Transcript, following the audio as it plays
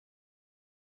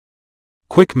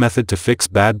Quick method to fix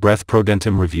bad breath.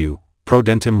 ProDentim review.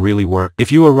 ProDentim really work?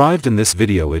 If you arrived in this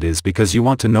video, it is because you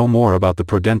want to know more about the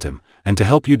ProDentim, and to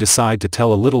help you decide to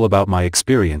tell a little about my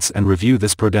experience and review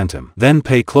this ProDentim. Then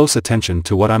pay close attention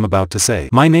to what I'm about to say.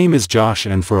 My name is Josh,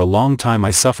 and for a long time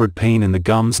I suffered pain in the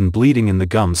gums and bleeding in the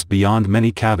gums beyond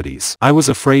many cavities. I was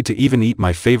afraid to even eat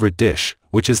my favorite dish,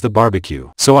 which is the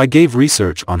barbecue. So I gave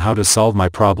research on how to solve my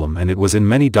problem, and it was in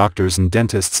many doctors and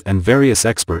dentists and various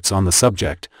experts on the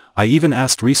subject. I even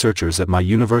asked researchers at my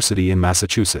university in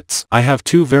Massachusetts. I have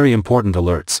two very important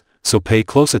alerts, so pay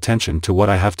close attention to what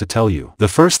I have to tell you. The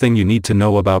first thing you need to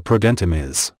know about ProDentim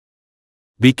is: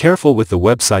 be careful with the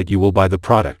website you will buy the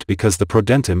product, because the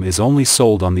ProDentim is only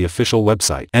sold on the official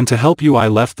website. And to help you, I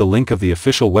left the link of the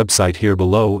official website here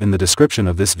below in the description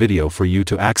of this video for you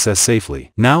to access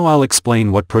safely. Now I'll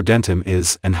explain what ProDentim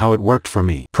is and how it worked for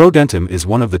me. ProDentim is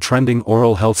one of the trending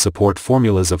oral health support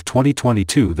formulas of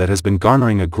 2022 that has been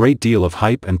garnering a great deal of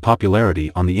hype and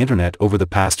popularity on the internet over the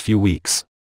past few weeks.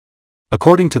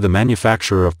 According to the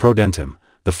manufacturer of ProDentim,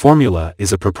 the formula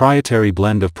is a proprietary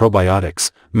blend of probiotics,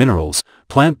 minerals,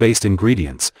 plant-based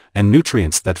ingredients, and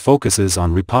nutrients that focuses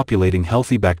on repopulating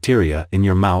healthy bacteria in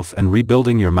your mouth and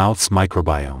rebuilding your mouth's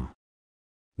microbiome.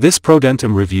 This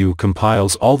ProDentim review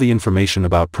compiles all the information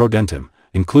about ProDentim,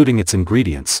 including its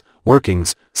ingredients,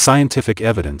 workings, scientific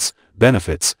evidence,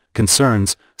 benefits,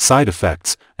 concerns, side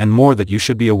effects, and more that you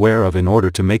should be aware of in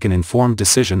order to make an informed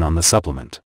decision on the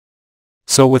supplement.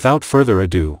 So without further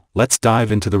ado, let's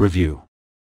dive into the review.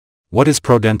 What is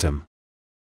ProDentim?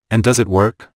 And does it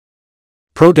work?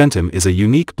 ProDentim is a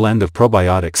unique blend of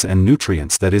probiotics and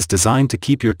nutrients that is designed to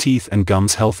keep your teeth and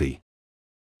gums healthy.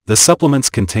 The supplements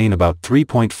contain about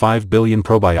 3.5 billion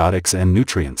probiotics and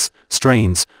nutrients,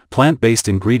 strains, plant-based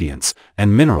ingredients,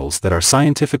 and minerals that are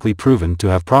scientifically proven to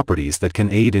have properties that can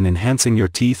aid in enhancing your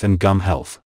teeth and gum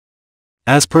health.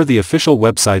 As per the official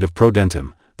website of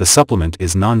ProDentim, the supplement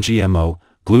is non-GMO,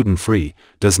 gluten-free,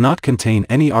 does not contain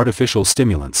any artificial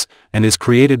stimulants, and is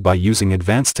created by using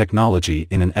advanced technology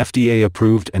in an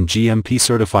FDA-approved and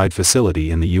GMP-certified facility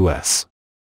in the US.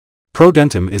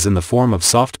 ProDentim is in the form of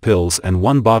soft pills, and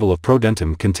one bottle of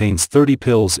ProDentim contains 30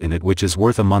 pills in it, which is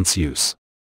worth a month's use.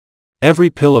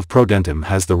 Every pill of ProDentim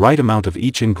has the right amount of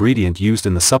each ingredient used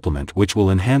in the supplement, which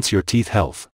will enhance your teeth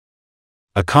health.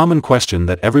 A common question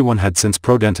that everyone had since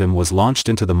ProDentim was launched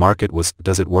into the market was,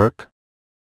 does it work?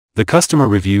 The customer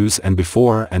reviews and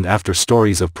before and after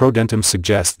stories of ProDentim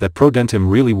suggest that ProDentim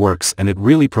really works and it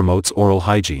really promotes oral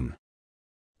hygiene.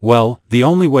 Well, the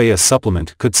only way a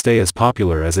supplement could stay as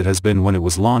popular as it has been when it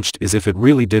was launched is if it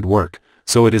really did work,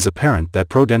 so it is apparent that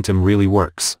ProDentim really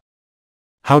works.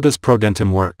 How does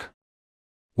ProDentim work?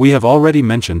 We have already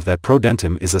mentioned that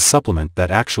ProDentim is a supplement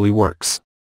that actually works.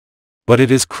 But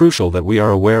it is crucial that we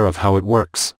are aware of how it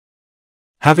works.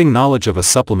 Having knowledge of a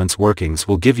supplement's workings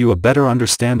will give you a better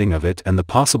understanding of it and the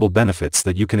possible benefits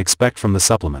that you can expect from the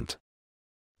supplement.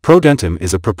 ProDentim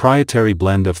is a proprietary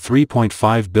blend of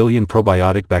 3.5 billion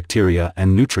probiotic bacteria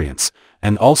and nutrients,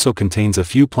 and also contains a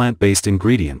few plant-based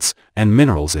ingredients and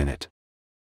minerals in it.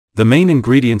 The main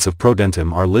ingredients of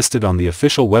ProDentim are listed on the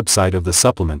official website of the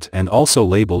supplement and also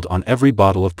labeled on every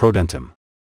bottle of ProDentim.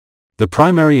 The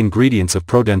primary ingredients of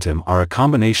ProDentim are a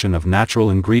combination of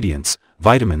natural ingredients,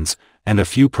 vitamins, and a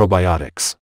few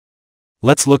probiotics.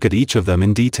 Let's look at each of them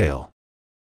in detail.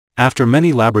 After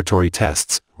many laboratory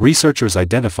tests, researchers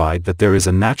identified that there is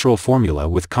a natural formula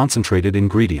with concentrated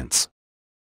ingredients.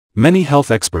 Many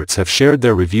health experts have shared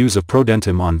their reviews of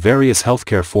ProDentim on various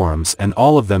healthcare forums, and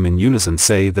all of them in unison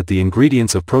say that the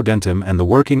ingredients of ProDentim and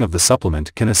the working of the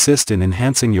supplement can assist in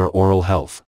enhancing your oral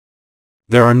health.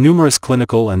 There are numerous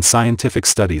clinical and scientific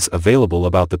studies available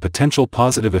about the potential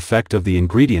positive effect of the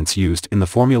ingredients used in the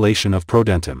formulation of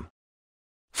ProDentim.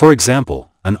 For example,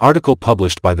 an article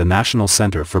published by the National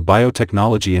Center for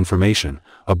Biotechnology Information,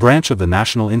 a branch of the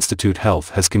National Institute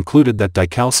Health, has concluded that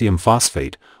dicalcium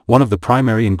phosphate, one of the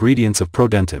primary ingredients of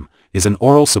ProDentim, is an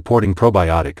oral supporting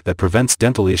probiotic that prevents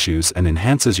dental issues and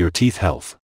enhances your teeth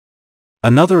health.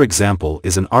 Another example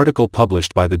is an article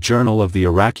published by the Journal of the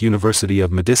Iraq University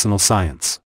of Medicinal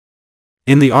Science.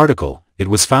 In the article, it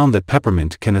was found that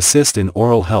peppermint can assist in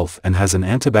oral health and has an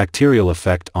antibacterial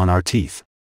effect on our teeth.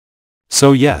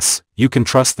 So yes, you can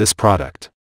trust this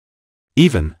product.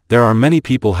 There are many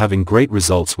people having great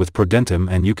results with ProDentim,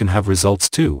 and you can have results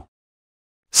too.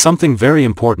 Something very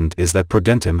important is that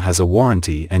ProDentim has a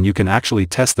warranty, and you can actually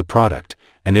test the product,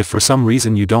 and if for some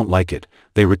reason you don't like it,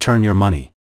 they return your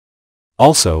money.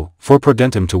 Also, for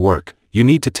ProDentim to work, you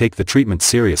need to take the treatment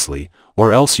seriously,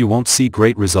 or else you won't see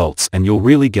great results and you'll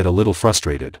really get a little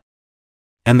frustrated.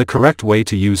 And the correct way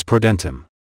to use ProDentim.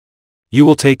 You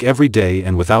will take every day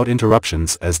and without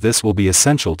interruptions, as this will be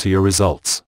essential to your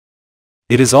results.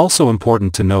 It is also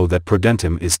important to know that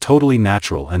ProDentim is totally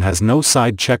natural and has no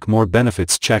side check. More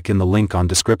benefits, check in the link on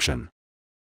description.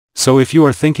 So if you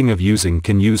are thinking of using,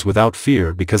 can use without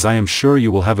fear, because I am sure you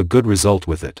will have a good result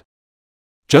with it.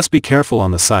 Just be careful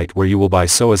on the site where you will buy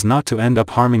so as not to end up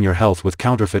harming your health with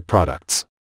counterfeit products.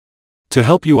 To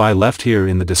help you, I left here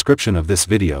in the description of this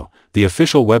video, the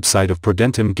official website of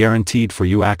ProDentim, guaranteed for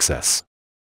you access.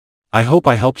 I hope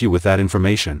I helped you with that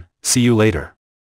information. See you later.